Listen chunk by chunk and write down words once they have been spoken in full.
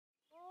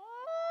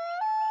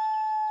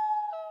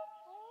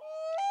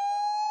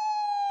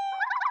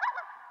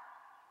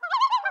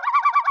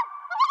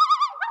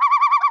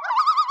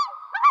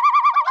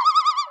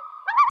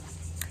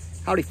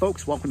Howdy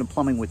folks, welcome to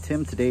Plumbing with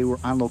Tim. Today we're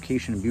on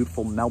location in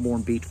beautiful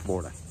Melbourne Beach,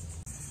 Florida.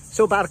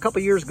 So about a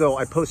couple years ago,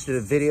 I posted a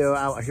video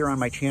out here on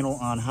my channel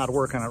on how to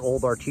work on an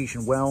old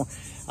artesian well,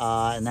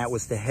 and that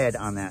was the head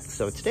on that.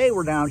 So today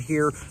we're down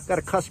here, got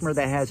a customer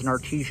that has an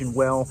artesian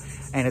well,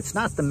 and it's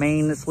not the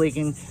main that's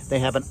leaking. They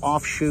have an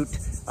offshoot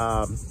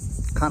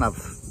kind of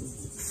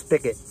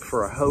spigot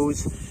for a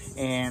hose,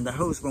 and the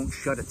hose won't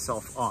shut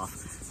itself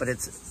off, but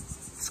it's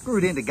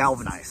screwed into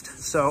galvanized.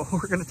 So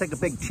we're gonna take a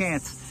big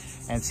chance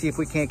and see if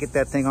we can't get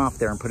that thing off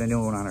there and put a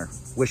new one on her.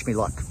 Wish me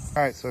luck.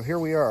 All right, so here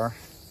we are.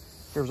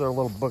 Here's our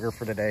little booger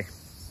for today.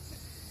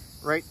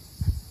 Right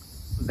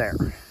there.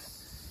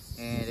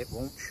 And it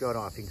won't shut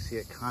off. You can see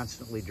it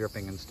constantly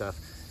dripping and stuff.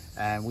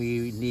 And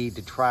we need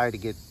to try to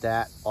get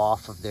that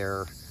off of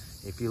there.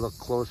 If you look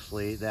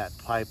closely, that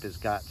pipe has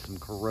got some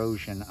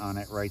corrosion on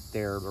it right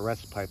there. The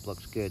rest of the pipe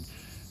looks good.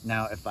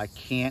 Now, if I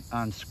can't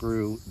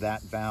unscrew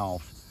that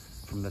valve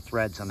from the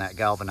threads on that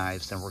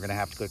galvanized, then we're gonna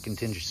have to go to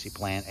contingency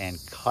plan and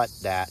cut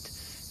that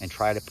and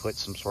try to put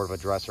some sort of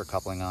a dresser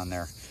coupling on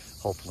there.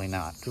 Hopefully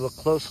not. If you look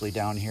closely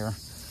down here,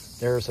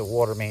 there's a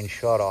water main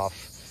shut off.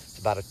 It's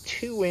about a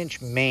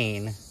 2-inch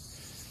main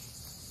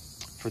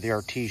for the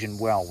artesian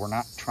well. We're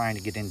not trying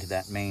to get into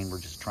that main,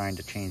 we're just trying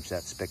to change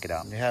that spigot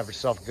out. You have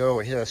yourself go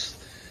with this.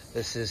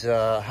 This is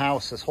a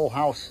house, this whole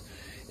house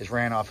is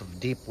ran off of a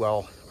deep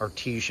well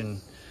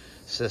artesian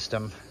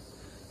system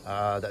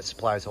that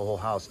supplies the whole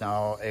house.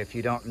 Now, if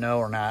you don't know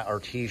or not,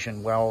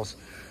 artesian wells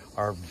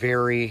are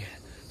very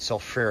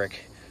sulfuric,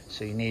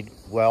 so you need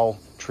well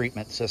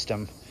treatment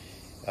system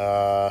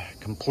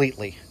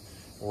completely,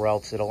 or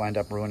else it'll end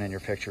up ruining your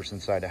fixtures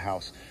inside the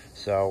house.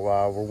 So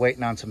we're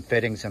waiting on some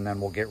fittings, and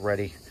then we'll get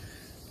ready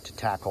to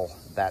tackle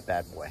that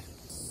bad boy.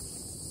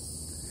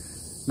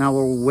 Now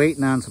we're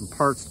waiting on some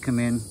parts to come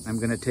in. I'm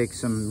going to take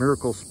some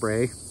Miracle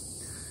Spray,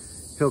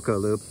 Hilco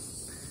Lube.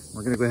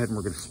 We're going to go ahead and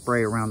we're going to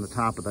spray around the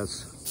top of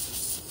this.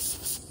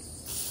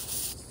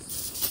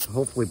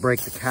 Hopefully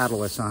break the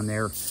catalyst on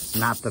there,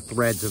 not the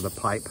threads of the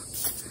pipe.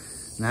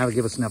 And that'll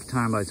give us enough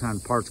time by the time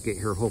the parts get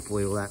here.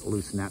 Hopefully it'll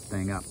loosen that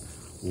thing up.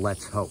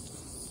 Let's hope.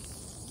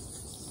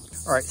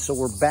 All right, so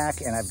we're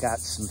back and I've got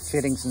some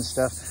fittings and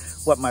stuff.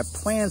 What my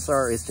plans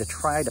are is to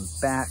try to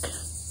back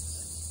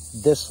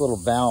this little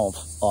valve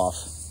off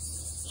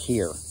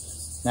here.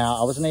 Now,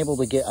 I wasn't able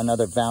to get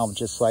another valve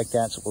just like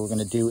that, so what we're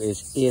gonna do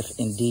is, if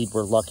indeed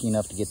we're lucky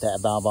enough to get that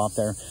valve off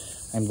there,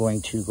 I'm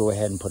going to go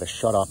ahead and put a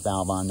shut-off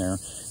valve on there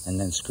and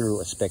then screw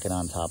a spigot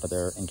on top of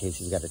there in case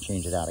he's got to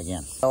change it out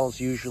again. Wells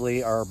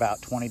usually are about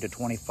 20 to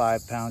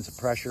 25 pounds of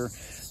pressure.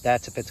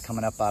 That's if it's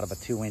coming up out of a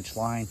 2-inch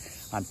line.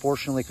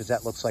 Unfortunately, because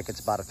that looks like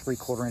it's about a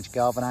 3/4 inch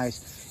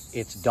galvanized,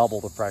 it's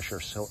double the pressure.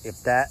 So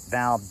if that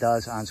valve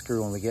does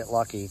unscrew and we get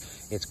lucky,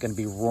 it's going to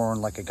be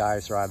roaring like a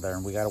geyser out of there.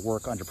 And we got to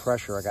work under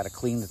pressure. I got to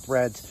clean the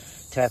threads,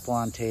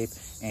 Teflon tape,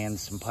 and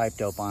some pipe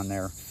dope on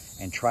there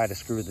and try to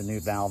screw the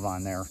new valve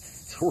on there.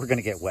 So we're going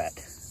to get wet.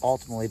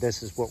 Ultimately,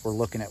 this is what we're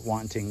looking at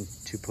wanting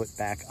to put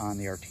back on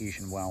the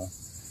artesian well.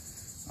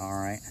 All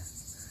right.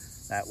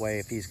 That way,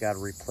 if he's got to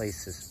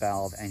replace this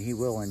valve, and he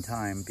will in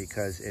time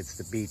because it's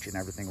the beach and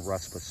everything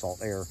rusts with salt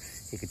air,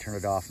 he can turn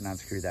it off and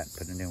unscrew that and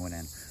put a new one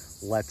in.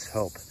 Let's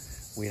hope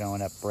we don't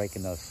end up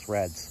breaking those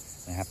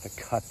threads and have to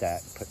cut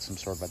that and put some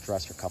sort of a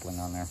dresser coupling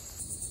on there.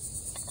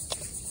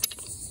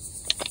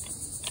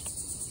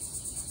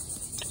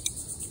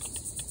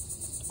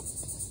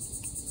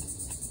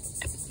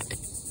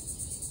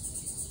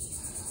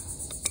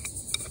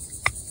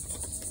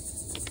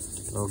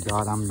 Oh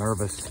God, I'm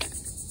nervous.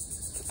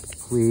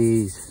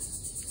 Please.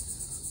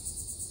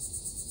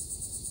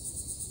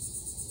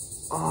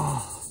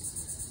 Oh,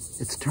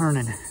 it's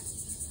turning.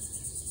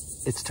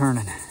 It's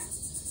turning.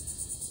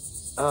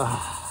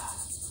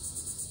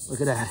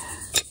 Look at that.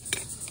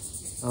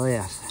 Oh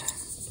yes.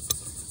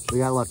 We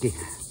got lucky.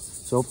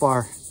 So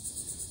far.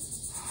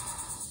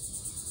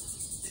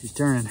 She's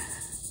turning.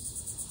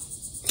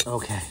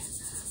 Okay.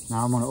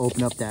 Now I'm going to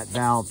open up that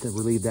valve to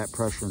relieve that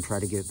pressure and try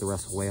to get it the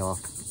rest of the way off.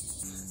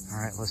 All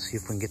right, let's see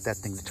if we can get that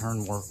thing to turn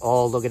more.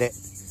 Oh, look at it.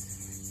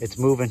 It's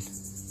moving.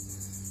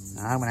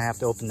 Now I'm gonna have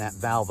to open that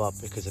valve up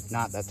because if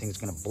not, that thing's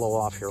gonna blow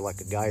off here like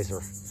a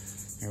geyser.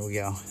 Here we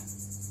go.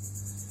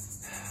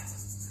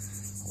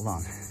 Hold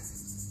on.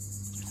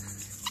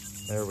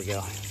 There we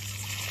go.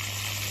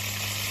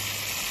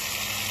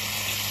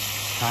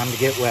 Time to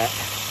get wet.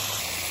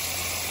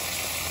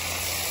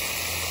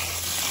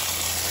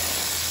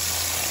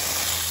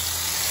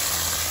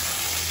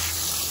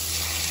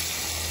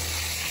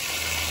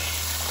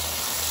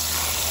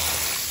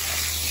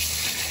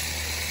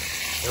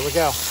 There we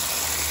go.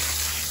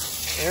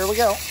 There we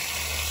go.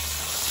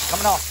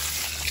 Coming off.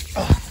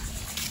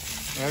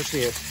 There she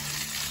is.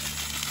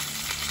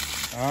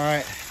 All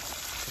right.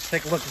 Let's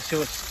take a look and see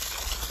what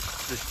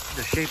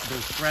the shape of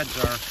those threads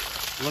are.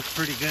 Looks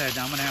pretty good.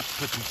 Now I'm going to have to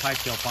put some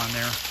pipe dope on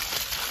there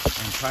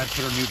and try to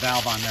put a new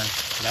valve on there.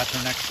 So that's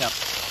our next step.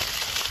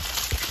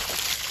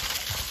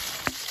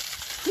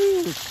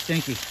 Whew, it's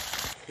stinky.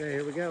 Okay,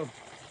 here we go.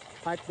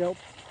 Pipe dope.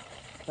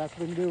 That's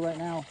what we can do right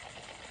now.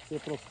 See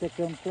if it'll stick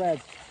to them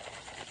threads.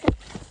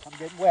 I'm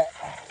getting wet.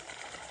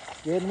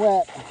 Getting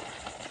wet.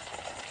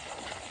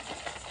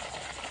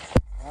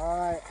 All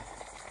right.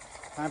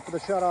 Time for the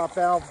shut-off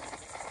valve.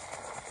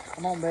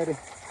 Come on, baby.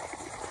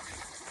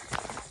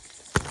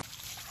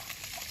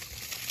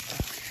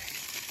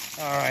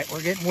 All right,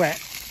 we're getting wet.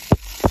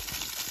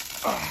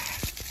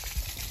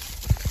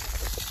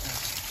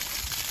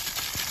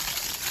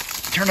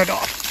 Turn it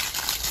off.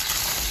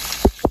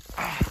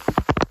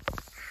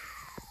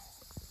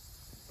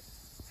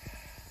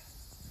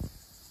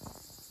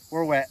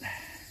 We're wet.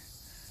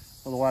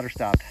 Well, the water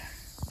stopped.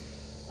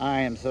 I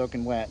am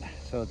soaking wet.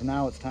 So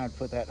now it's time to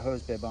put that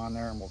hose bib on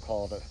there and we'll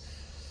call it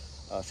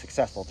a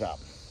successful job.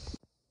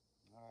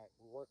 All right,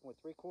 we're working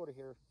with 3/4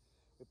 here.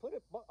 We put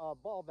a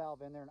ball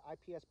valve in there, an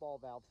IPS ball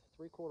valve,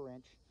 3/4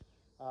 inch,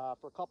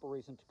 for a couple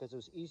reasons, because it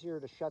was easier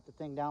to shut the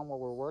thing down while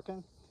we were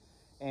working,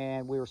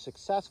 and we were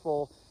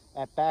successful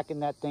at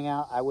backing that thing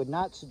out. I would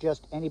not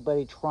suggest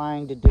anybody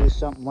trying to do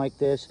something like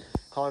this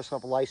call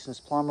yourself a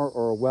licensed plumber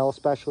or a well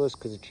specialist,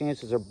 because the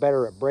chances are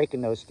better at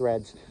breaking those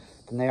threads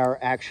than they are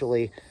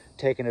actually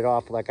taking it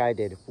off like I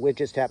did. It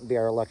just happened to be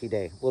our lucky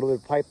day. A little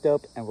bit of pipe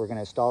dope, and we're going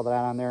to install that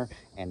on there,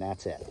 and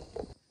that's it.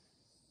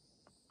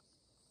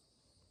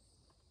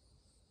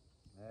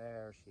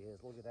 There she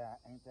is. Look at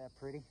that. Ain't that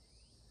pretty?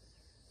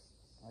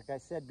 Like I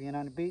said, being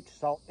on the beach,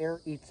 salt air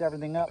eats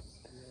everything up.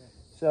 Yeah.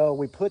 So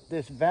we put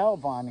this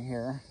valve on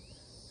here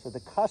so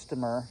the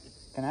customer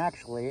can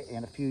actually,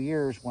 in a few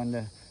years, when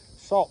the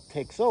salt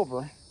takes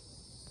over,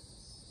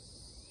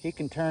 he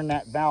can turn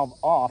that valve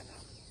off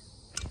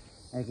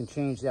and he can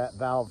change that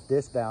valve,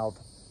 this valve,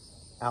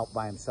 out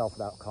by himself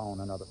without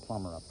calling another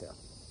plumber up there.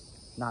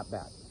 Not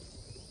bad.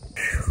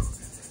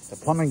 The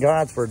plumbing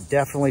gods were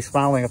definitely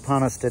smiling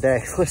upon us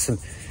today. Listen,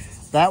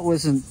 that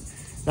was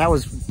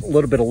a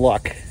little bit of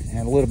luck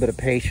and a little bit of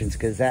patience,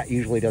 because that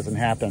usually doesn't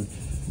happen.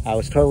 I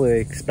was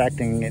totally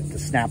expecting it to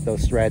snap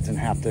those threads and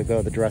have to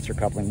go the dresser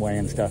coupling way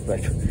and stuff,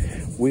 but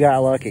we got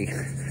lucky.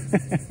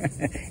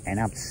 And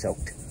I'm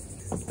soaked.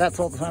 That's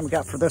all the time we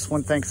got for this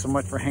one. Thanks so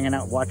much for hanging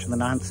out, watching the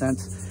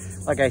nonsense.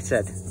 Like I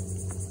said,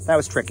 that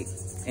was tricky,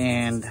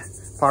 and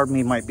part of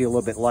me might be a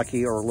little bit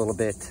lucky or a little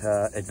bit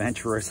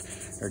adventurous,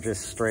 or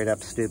just straight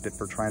up stupid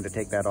for trying to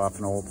take that off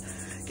an old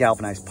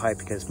galvanized pipe,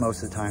 because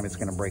most of the time it's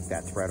going to break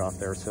that thread off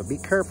there. So be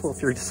careful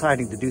if you're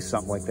deciding to do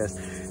something like this.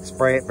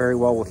 Spray it very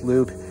well with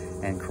lube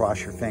and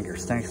cross your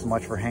fingers. Thanks so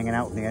much for hanging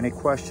out with me. Any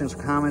questions or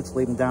comments,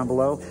 leave them down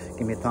below.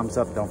 Give me a thumbs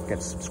up. Don't forget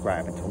to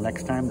subscribe. Until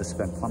next time, this has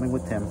been Plumbing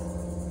with Tim.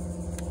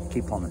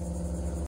 Keep plumbing.